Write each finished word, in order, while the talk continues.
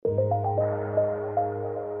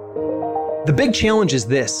The big challenge is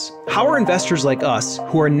this: how are investors like us,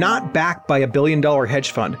 who are not backed by a billion-dollar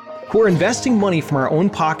hedge fund, who are investing money from our own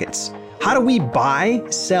pockets, how do we buy,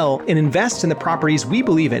 sell, and invest in the properties we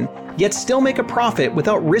believe in, yet still make a profit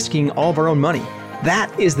without risking all of our own money?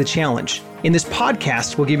 That is the challenge. In this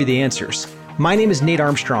podcast, we'll give you the answers. My name is Nate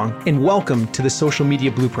Armstrong, and welcome to the Social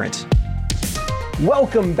Media Blueprint.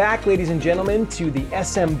 Welcome back, ladies and gentlemen, to the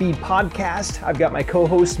SMB podcast. I've got my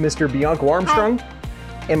co-host, Mr. Bianco Armstrong,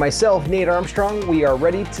 and myself, Nate Armstrong. We are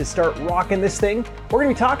ready to start rocking this thing. We're going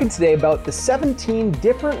to be talking today about the 17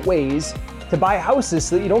 different ways to buy houses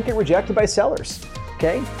so that you don't get rejected by sellers,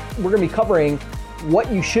 okay? We're going to be covering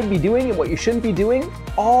what you should be doing and what you shouldn't be doing,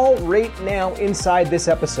 all right now inside this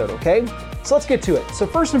episode, okay? So let's get to it. So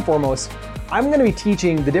first and foremost, I'm going to be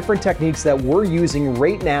teaching the different techniques that we're using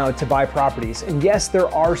right now to buy properties. And yes, there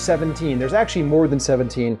are 17. There's actually more than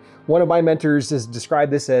 17. One of my mentors has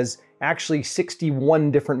described this as actually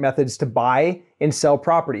 61 different methods to buy and sell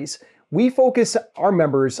properties. We focus our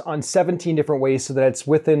members on 17 different ways so that it's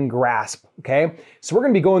within grasp, okay? So we're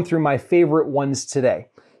going to be going through my favorite ones today.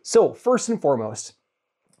 So first and foremost,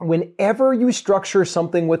 whenever you structure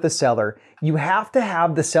something with a seller, you have to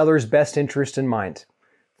have the seller's best interest in mind.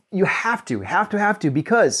 You have to,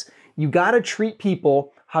 because you got to treat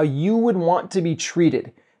people how you would want to be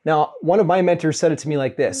treated. Now, one of my mentors said it to me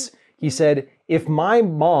like this. He said, if my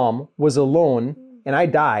mom was alone and I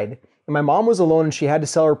died, and my mom was alone and she had to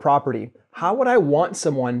sell her property, how would I want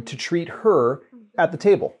someone to treat her at the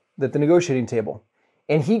table, at the negotiating table?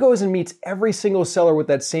 And he goes and meets every single seller with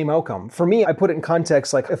that same outcome. For me, I put it in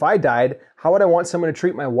context, like if I died, how would I want someone to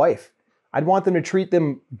treat my wife? I'd want them to treat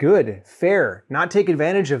them good, fair, not take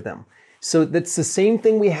advantage of them. So that's the same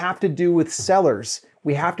thing we have to do with sellers.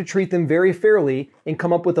 We have to treat them very fairly and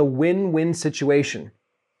come up with a win-win situation.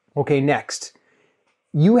 Okay, next.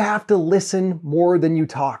 You have to listen more than you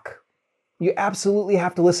talk. You absolutely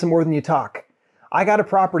have to listen more than you talk. I got a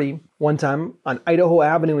property one time on Idaho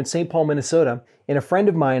Avenue in St. Paul, Minnesota, and a friend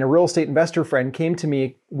of mine, a real estate investor friend, came to me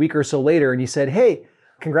a week or so later and he said, hey,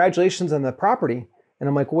 congratulations on the property. And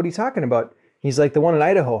I'm like, what are you talking about? He's like, the one in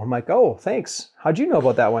Idaho. I'm like, oh, thanks. How'd you know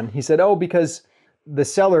about that one? He said, oh, because the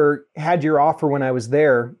seller had your offer when I was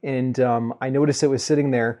there and I noticed it was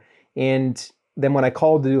sitting there. And then when I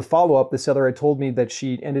called to do a follow-up, the seller had told me that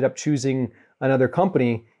she ended up choosing another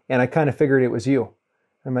company and I kind of figured it was you.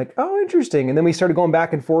 I'm like, oh, interesting. And then we started going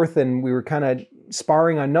back and forth and we were kind of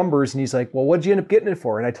sparring on numbers and he's like, well, what'd you end up getting it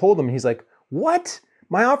for? And I told him, he's like, what?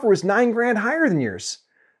 My offer was $9,000 higher than yours.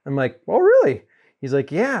 I'm like, oh, really? He's like,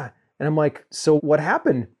 yeah. And I'm like, so what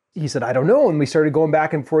happened? He said, I don't know. And we started going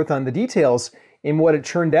back and forth on the details. And what it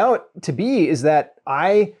turned out to be is that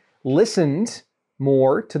I listened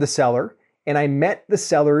more to the seller and I met the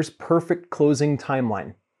seller's perfect closing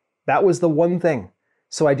timeline. That was the one thing.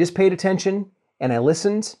 So I just paid attention and I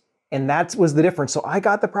listened, and that was the difference. So I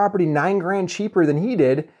got the property $9,000 cheaper than he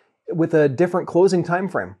did with a different closing time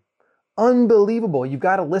frame. Unbelievable. You've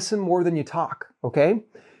got to listen more than you talk, okay?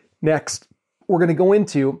 Next, we're going to go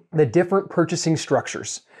into the different purchasing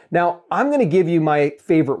structures. Now, I'm going to give you my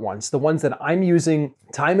favorite ones, the ones that I'm using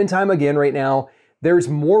time and time again right now. There's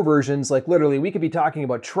more versions, like literally we could be talking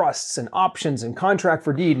about trusts and options and contract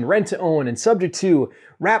for deed and rent to own and subject to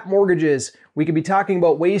wrap mortgages. We could be talking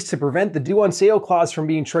about ways to prevent the due on sale clause from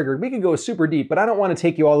being triggered. We could go super deep, but I don't want to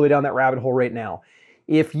take you all the way down that rabbit hole right now.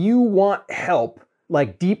 If you want help,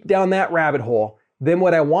 like deep down that rabbit hole, then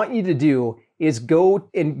what I want you to do is go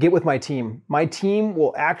and get with my team. My team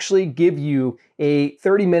will actually give you a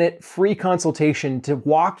 30-minute free consultation to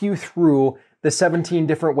walk you through the 17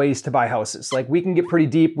 different ways to buy houses. Like we can get pretty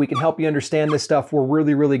deep. We can help you understand this stuff. We're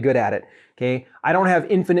really, really good at it, okay? I don't have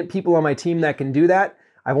infinite people on my team that can do that.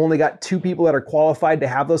 I've only got 2 people that are qualified to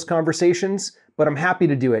have those conversations, but I'm happy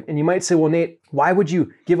to do it. And you might say, well, Nate, why would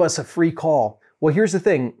you give us a free call? Well, here's the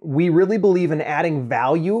thing. We really believe in adding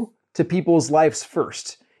value to people's lives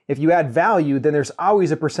first. If you add value, then there's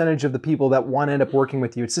always a percentage of the people that want to end up working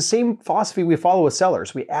with you. It's the same philosophy we follow with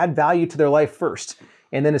sellers. We add value to their life first,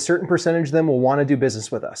 and then a certain percentage of them will want to do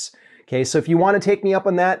business with us. Okay, so if you want to take me up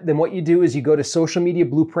on that, then what you do is you go to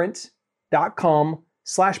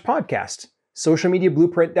socialmediablueprint.com/podcast.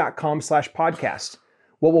 socialmediablueprint.com/podcast.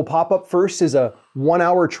 What will pop up first is a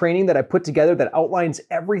 1-hour training that I put together that outlines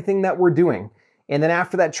everything that we're doing. And then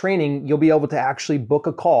after that training, you'll be able to actually book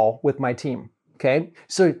a call with my team. Okay,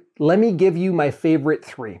 so let me give you my favorite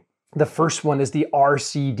 3. The first one is the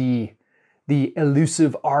RCD, the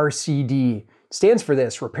elusive RCD. Stands for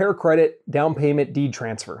this: repair credit, down payment, deed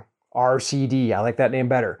transfer. RCD, I like that name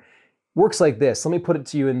better. Works like this. Let me put it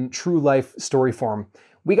to you in true life story form.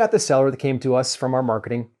 We got the seller that came to us from our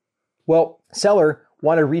marketing. Well, seller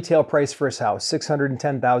wanted retail price for his house,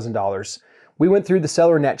 $610,000. We went through the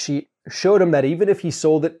seller net sheet, showed him that even if he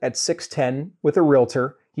sold it at 610 with a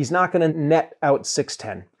realtor, he's not going to net out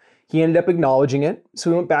 610. He ended up acknowledging it, so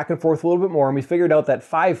we went back and forth a little bit more, and we figured out that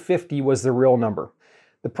 550 was the real number.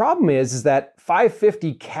 The problem is that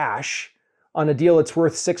 550 cash on a deal that's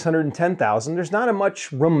worth 610,000, there's not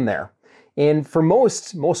much room there. And for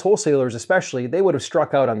most wholesalers especially, they would have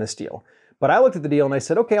struck out on this deal. But I looked at the deal and I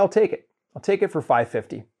said, okay, I'll take it. I'll take it for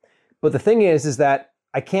 550. But the thing is that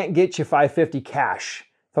I can't get you 550 cash.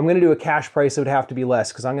 If I'm going to do a cash price, it would have to be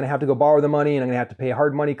less because I'm going to have to go borrow the money and I'm going to have to pay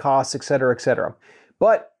hard money costs, et cetera, et cetera.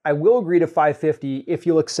 But I will agree to 550 if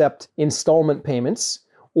you'll accept installment payments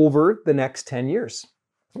over the next 10 years.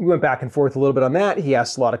 We went back and forth a little bit on that. He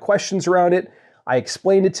asked a lot of questions around it. I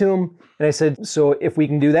explained it to him and I said, so if we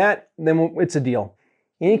can do that, then it's a deal.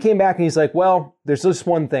 And he came back and he's like, well, there's just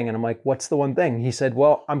one thing. And I'm like, what's the one thing? He said,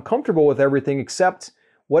 well, I'm comfortable with everything except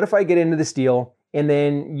what if I get into this deal and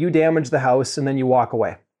then you damage the house and then you walk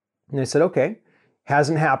away? And I said, okay,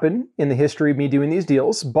 hasn't happened in the history of me doing these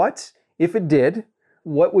deals, but if it did,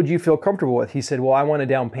 what would you feel comfortable with? He said, well, I want a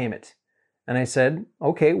down payment. And I said,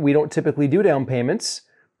 okay, we don't typically do down payments,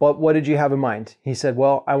 but what did you have in mind? He said,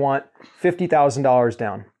 well, I want $50,000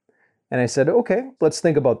 down. And I said, okay, let's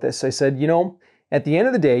think about this. I said, at the end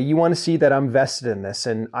of the day, you want to see that I'm vested in this.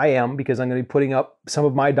 And I am, because I'm going to be putting up some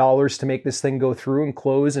of my dollars to make this thing go through and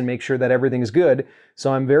close and make sure that everything's good.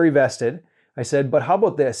 So I'm very vested. I said, but how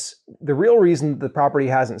about this? The real reason the property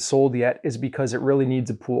hasn't sold yet is because it really needs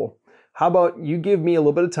a pool. How about you give me a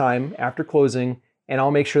little bit of time after closing and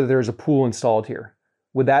I'll make sure that there's a pool installed here.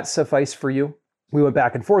 Would that suffice for you? We went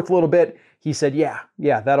back and forth a little bit. He said, yeah,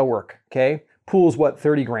 that'll work. Okay. Pool's what,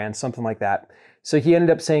 30 grand, something like that. So he ended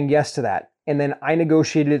up saying yes to that. And then I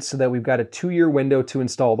negotiated it so that we've got a 2-year window to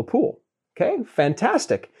install the pool. Okay,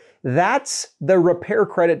 fantastic. That's the repair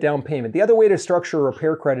credit down payment. The other way to structure a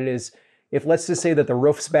repair credit is if let's just say that the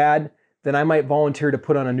roof's bad, then I might volunteer to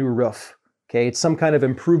put on a new roof. Okay, it's some kind of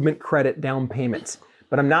improvement credit down payment.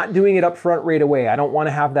 But I'm not doing it up front right away. I don't want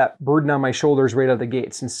to have that burden on my shoulders right out of the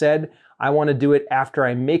gates. Instead, I want to do it after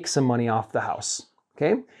I make some money off the house.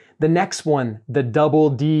 Okay, the next one, the double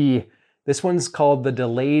D. This one's called the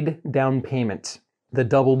delayed down payment, the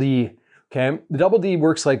double D. Okay, the double D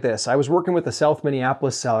works like this. I was working with a South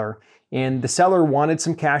Minneapolis seller, and the seller wanted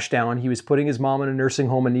some cash down. He was putting his mom in a nursing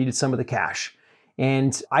home and needed some of the cash.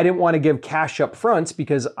 And I didn't want to give cash up front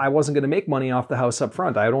because I wasn't going to make money off the house up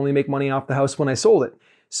front. I would only make money off the house when I sold it.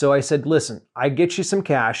 So I said, listen, I get you some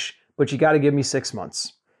cash, but you got to give me 6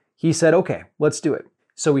 months. He said, okay, let's do it.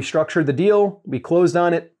 So we structured the deal. We closed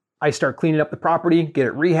on it. I start cleaning up the property, get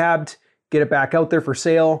it rehabbed, get it back out there for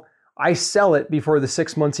sale. I sell it before the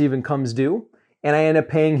 6 months even comes due, and I end up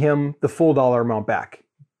paying him the full dollar amount back.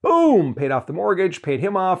 Boom, paid off the mortgage, paid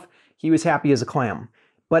him off. He was happy as a clam.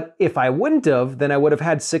 But if I wouldn't have, then I would have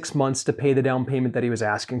had 6 months to pay the down payment that he was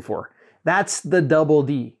asking for. That's the double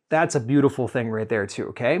D. That's a beautiful thing right there too,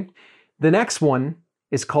 okay? The next one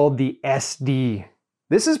is called the SD.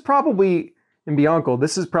 This is probably, and Bianco,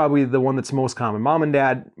 this is probably the one that's most common. Mom and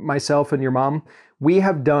dad, myself and your mom, we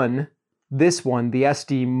have done this one, the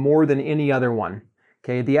SD, more than any other one.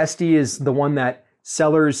 Okay, the SD is the one that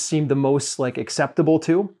sellers seem the most acceptable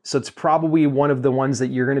to. So it's probably one of the ones that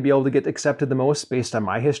you're going to be able to get accepted the most based on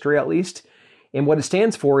my history at least. And what it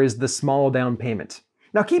stands for is the small down payment.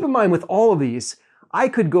 Now keep in mind with all of these, I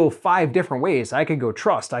could go 5 different ways. I could go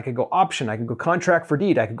trust, I could go option, I could go contract for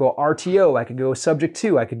deed, I could go RTO, I could go subject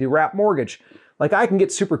to, I could do wrap mortgage. I can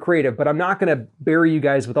get super creative, but I'm not going to bury you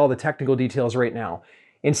guys with all the technical details right now.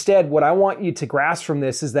 Instead, what I want you to grasp from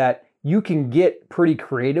this is that you can get pretty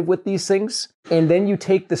creative with these things, and then you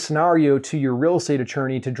take the scenario to your real estate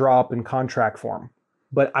attorney to draw up in contract form.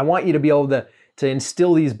 But I want you to be able to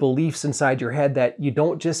instill these beliefs inside your head that you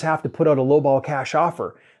don't just have to put out a lowball cash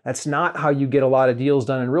offer. That's not how you get a lot of deals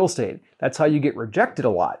done in real estate. That's how you get rejected a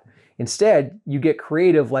lot. Instead, you get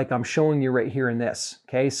creative like I'm showing you right here in this.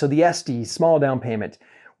 Okay, so the SD, small down payment.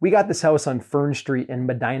 We got this house on Fern Street in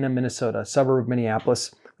Medina, Minnesota, suburb of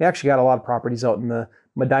Minneapolis. We actually got a lot of properties out in the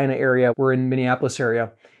Medina area. We're in Minneapolis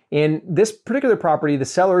area. And this particular property, the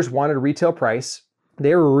sellers wanted a retail price.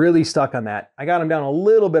 They were really stuck on that. I got them down a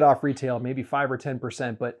little bit off retail, maybe 5 or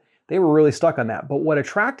 10%, but they were really stuck on that. But what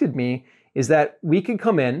attracted me is that we could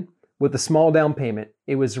come in with a small down payment.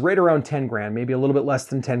 It was right around 10 grand, maybe a little bit less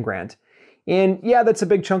than 10 grand. And yeah, that's a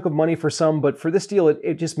big chunk of money for some, but for this deal,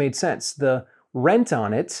 it just made sense. The rent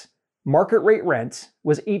on it, market rate rent,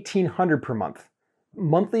 was $1,800 per month.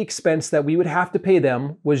 Monthly expense that we would have to pay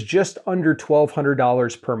them was just under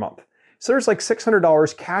 $1,200 per month. So there's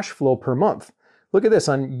 $600 cash flow per month. Look at this.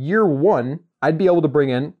 On year one, I'd be able to bring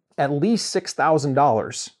in at least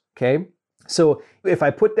 $6,000. Okay. So if I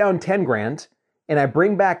put down 10 grand and I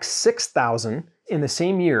bring back 6,000 in the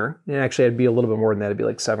same year, and actually it'd be a little bit more than that, it'd be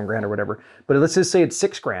like 7 grand or whatever. But let's just say it's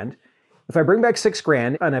 6 grand. If I bring back 6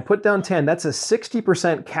 grand and I put down 10, that's a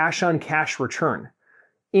 60% cash on cash return.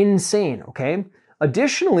 Insane. Okay.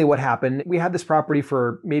 Additionally, what happened, we had this property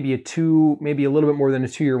for maybe a little bit more than a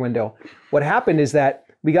 2-year window. What happened is that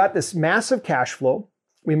we got this massive cash flow.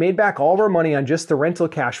 We made back all of our money on just the rental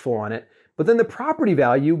cash flow on it. But then the property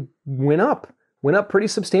value went up pretty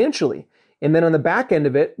substantially. And then on the back end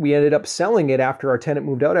of it, we ended up selling it after our tenant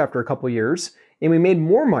moved out after a couple of years, and we made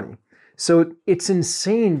more money. So it's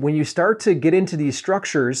insane when you start to get into these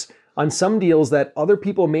structures on some deals that other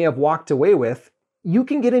people may have walked away with. You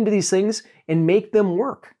can get into these things and make them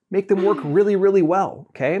work really, really well,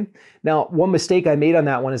 okay? Now, one mistake I made on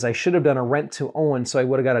that one is I should have done a rent to own, so I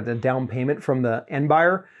would have got a down payment from the end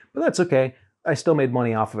buyer, but that's okay. I still made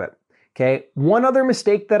money off of it. Okay, one other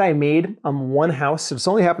mistake that I made on one house, it's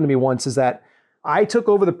only happened to me once, is that I took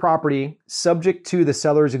over the property subject to the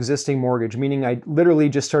seller's existing mortgage, meaning I literally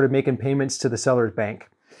just started making payments to the seller's bank.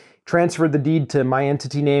 Transferred the deed to my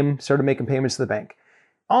entity name, started making payments to the bank.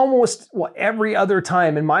 Almost every other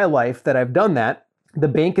time in my life that I've done that, the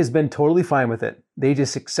bank has been totally fine with it. They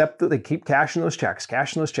just accept that they keep cashing those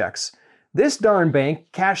checks. This darn bank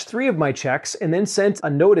cashed 3 of my checks and then sent a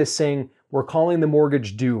notice saying, we're calling the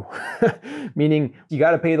mortgage due, meaning you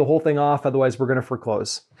got to pay the whole thing off, otherwise we're going to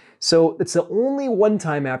foreclose. So it's the only one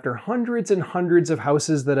time after hundreds and hundreds of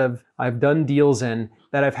houses that I've done deals in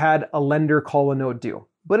that I've had a lender call a note due.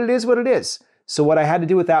 But it is what it is. So what I had to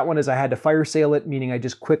do with that one is I had to fire sale it, meaning I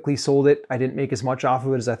just quickly sold it. I didn't make as much off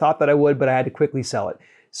of it as I thought that I would, but I had to quickly sell it.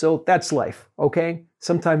 So that's life, okay?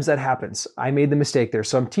 Sometimes that happens. I made the mistake there,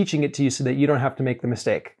 so I'm teaching it to you so that you don't have to make the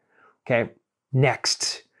mistake, okay?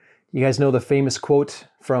 Next. You guys know the famous quote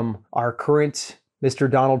from our current Mr.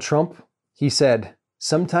 Donald Trump? He said,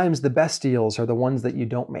 sometimes the best deals are the ones that you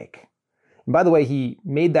don't make. And by the way, he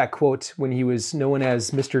made that quote when he was known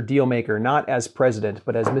as Mr. Dealmaker, not as president,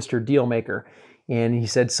 but as Mr. Dealmaker. And he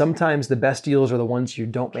said, sometimes the best deals are the ones you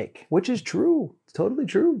don't make, which is true. It's totally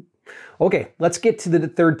true. Okay, let's get to the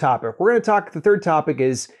third topic. The third topic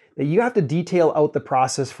is that you have to detail out the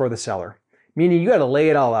process for the seller, meaning you got to lay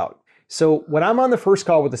it all out. So when I'm on the first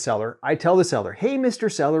call with the seller, I tell the seller, hey,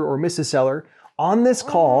 Mr. Seller or Mrs. Seller, on this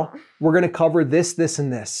call, we're going to cover this, this,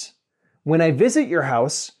 and this. When I visit your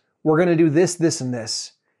house, we're going to do this, this, and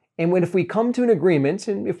this. And if we come to an agreement,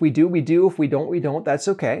 and if we do, we do. If we don't, we don't. That's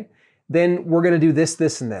okay. Then we're going to do this,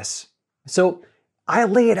 this, and this. So I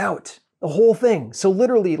lay it out, the whole thing. So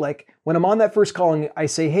literally, like when I'm on that first call and I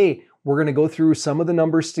say, hey, we're going to go through some of the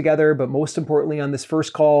numbers together, but most importantly on this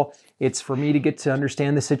first call, it's for me to get to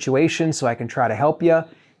understand the situation so I can try to help you.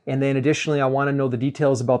 And then additionally, I want to know the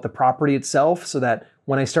details about the property itself so that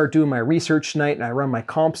when I start doing my research tonight and I run my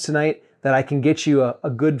comps tonight, that I can get you a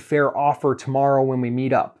good, fair offer tomorrow when we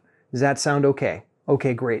meet up. Does that sound okay?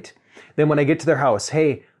 Okay, great. Then when I get to their house,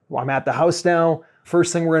 hey, well, I'm at the house now.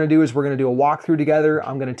 First thing we're going to do is we're going to do a walkthrough together.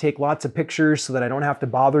 I'm going to take lots of pictures so that I don't have to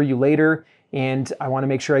bother you later. And I want to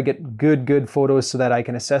make sure I get good photos so that I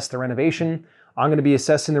can assess the renovation. I'm going to be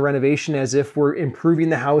assessing the renovation as if we're improving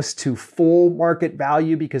the house to full market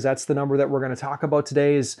value, because that's the number that we're going to talk about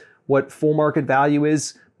today, is what full market value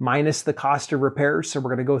is minus the cost of repairs. So we're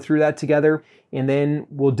going to go through that together, and then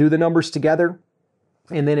we'll do the numbers together.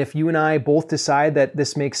 And then if you and I both decide that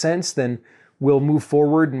this makes sense, then we'll move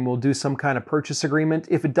forward and we'll do some kind of purchase agreement.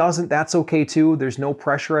 If it doesn't, that's okay too. There's no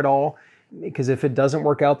pressure at all, because if it doesn't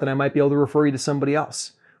work out, then I might be able to refer you to somebody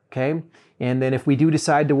else. Okay. And then if we do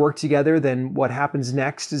decide to work together, then what happens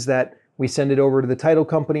next is that we send it over to the title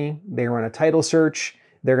company. They run a title search.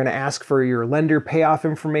 They're going to ask for your lender payoff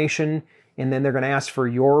information, and then they're going to ask for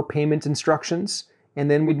your payment instructions, and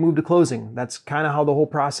then we'd move to closing. That's kind of how the whole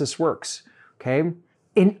process works. Okay.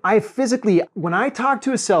 And when I talk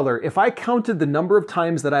to a seller, if I counted the number of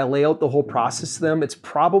times that I lay out the whole process to them, it's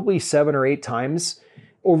probably 7 or 8 times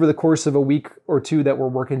over the course of a week or two that we're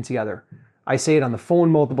working together. I say it on the phone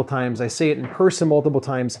multiple times. I say it in person multiple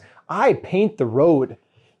times. I paint the road.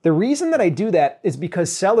 The reason that I do that is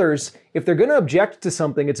because sellers, if they're going to object to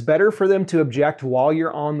something, it's better for them to object while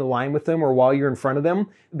you're on the line with them or while you're in front of them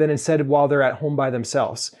than instead of while they're at home by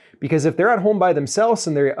themselves. Because if they're at home by themselves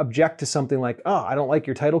and they object to something like, oh, I don't like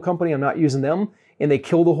your title company, I'm not using them, and they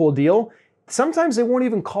kill the whole deal, sometimes they won't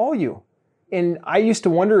even call you. And I used to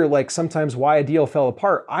wonder, like, sometimes why a deal fell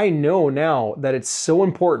apart. I know now that it's so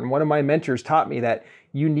important. One of my mentors taught me that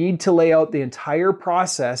you need to lay out the entire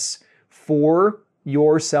process for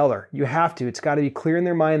your seller. You have to. It's got to be clear in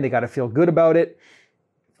their mind. They got to feel good about it.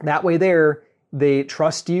 That way they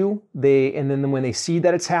trust you. And then when they see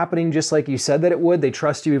that it's happening just like you said that it would, they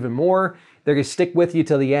trust you even more. They're going to stick with you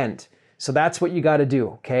till the end. So that's what you got to do,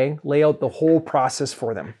 okay? Lay out the whole process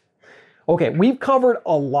for them. Okay, we've covered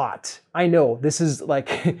a lot. I know this is like,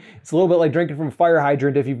 it's a little bit like drinking from a fire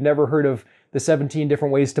hydrant if you've never heard of the 17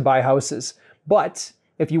 different ways to buy houses. But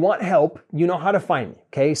if you want help, you know how to find me,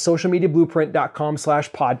 okay?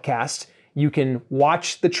 socialmediablueprint.com/podcast. You can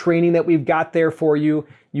watch the training that we've got there for you.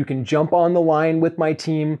 You can jump on the line with my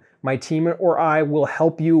team. My team or I will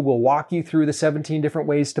help you. We'll walk you through the 17 different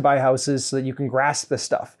ways to buy houses so that you can grasp this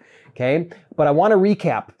stuff, okay? But I want to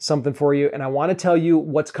recap something for you, and I want to tell you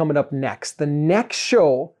what's coming up next. The next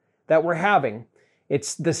show that we're having,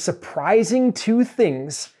 it's the surprising 2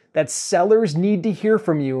 things that sellers need to hear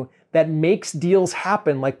from you that makes deals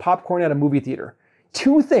happen like popcorn at a movie theater.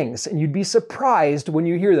 2 things, and you'd be surprised when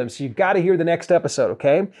you hear them. So you've got to hear the next episode,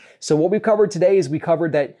 okay? So what we covered today is we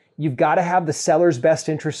covered that you've got to have the seller's best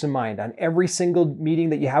interests in mind. On every single meeting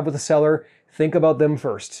that you have with a seller, think about them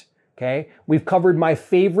first, okay? We've covered my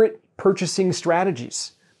favorite purchasing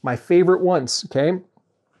strategies, my favorite ones, okay?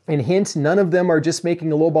 And hint, none of them are just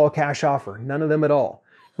making a lowball cash offer, none of them at all.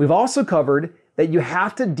 We've also covered that you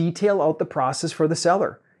have to detail out the process for the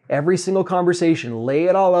seller. Every single conversation, lay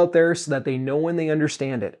it all out there so that they know and they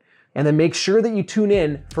understand it. And then make sure that you tune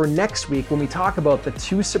in for next week when we talk about the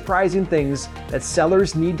 2 surprising things that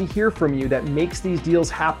sellers need to hear from you that makes these deals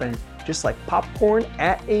happen, just like popcorn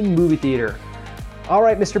at a movie theater. All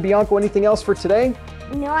right, Mr. Bianco, anything else for today?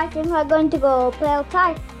 No, I think we're going to go play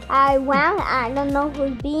outside. I don't know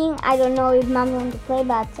who's being, I don't know if Mom's going to play,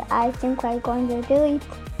 but I think we're going to do it.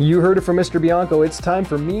 You heard it from Mr. Bianco. It's time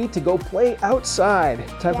for me to go play outside.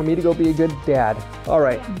 Time for me to go be a good dad. All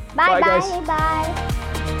right. Bye, guys. Bye.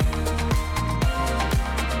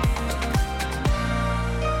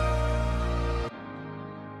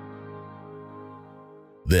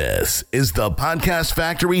 This is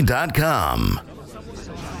thepodcastfactory.com.